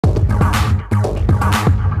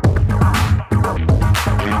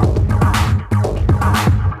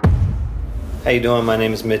How you doing? My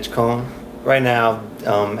name is Mitch Cohn. Right now,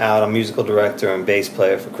 I'm a musical director and bass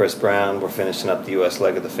player for Chris Brown. We're finishing up the U.S.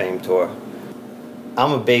 leg of the F.A.M.E. tour.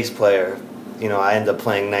 I'm a bass player. You know, I end up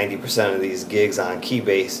playing 90% of these gigs on key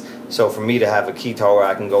bass. So for me to have a keytar where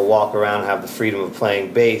I can go walk around and have the freedom of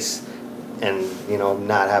playing bass and, you know,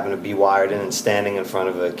 not having to be wired in and standing in front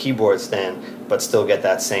of a keyboard stand, but still get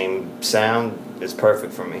that same sound is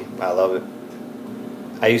perfect for me. I love it.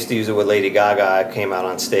 I used to use it with Lady Gaga. I came out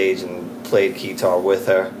on stage and played keytar with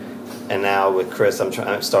her. And now with Chris,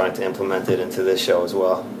 I'm starting to implement it into this show as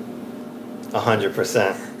well.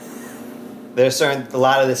 100%. A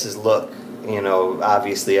lot of this is look. You know,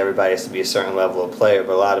 obviously everybody has to be a certain level of player,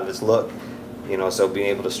 but a lot of it's look. You know, so being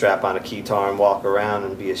able to strap on a keytar and walk around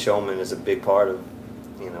and be a showman is a big part of,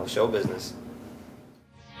 you know, show business.